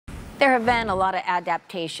There have been a lot of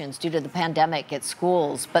adaptations due to the pandemic at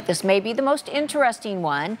schools, but this may be the most interesting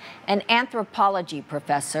one. An anthropology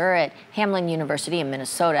professor at Hamline University in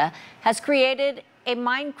Minnesota has created a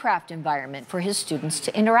Minecraft environment for his students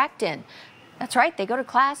to interact in. That's right, they go to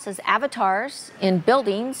class as avatars in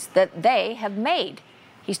buildings that they have made.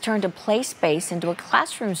 He's turned a play space into a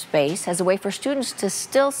classroom space as a way for students to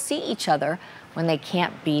still see each other when they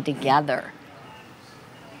can't be together.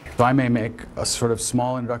 So I may make a sort of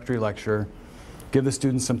small introductory lecture, give the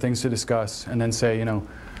students some things to discuss, and then say,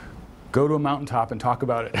 go to a mountaintop and talk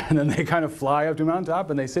about it. And then they kind of fly up to a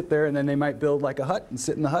mountaintop and they sit there, and then they might build like a hut and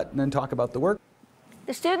sit in the hut and then talk about the work.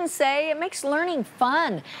 The students say it makes learning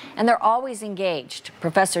fun, and they're always engaged.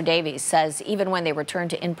 Professor Davies says even when they return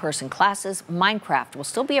to in-person classes, Minecraft will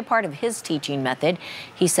still be a part of his teaching method.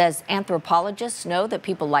 He says anthropologists know that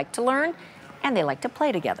people like to learn and they like to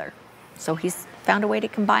play together. So he's found a way to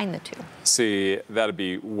combine the two. See, that'd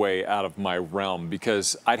be way out of my realm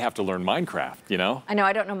because I'd have to learn Minecraft, I know,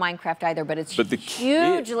 I don't know Minecraft either, but it's the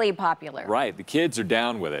hugely popular. Right, the kids are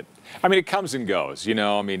down with it. I mean, it comes and goes,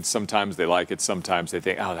 I mean, sometimes they like it, sometimes they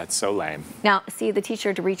think, oh, that's so lame. Now, see, the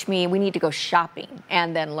teacher, to reach me, we need to go shopping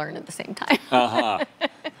and then learn at the same time.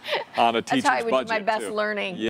 On a teacher's budget, That's how I would do my best too. learning. Yeah.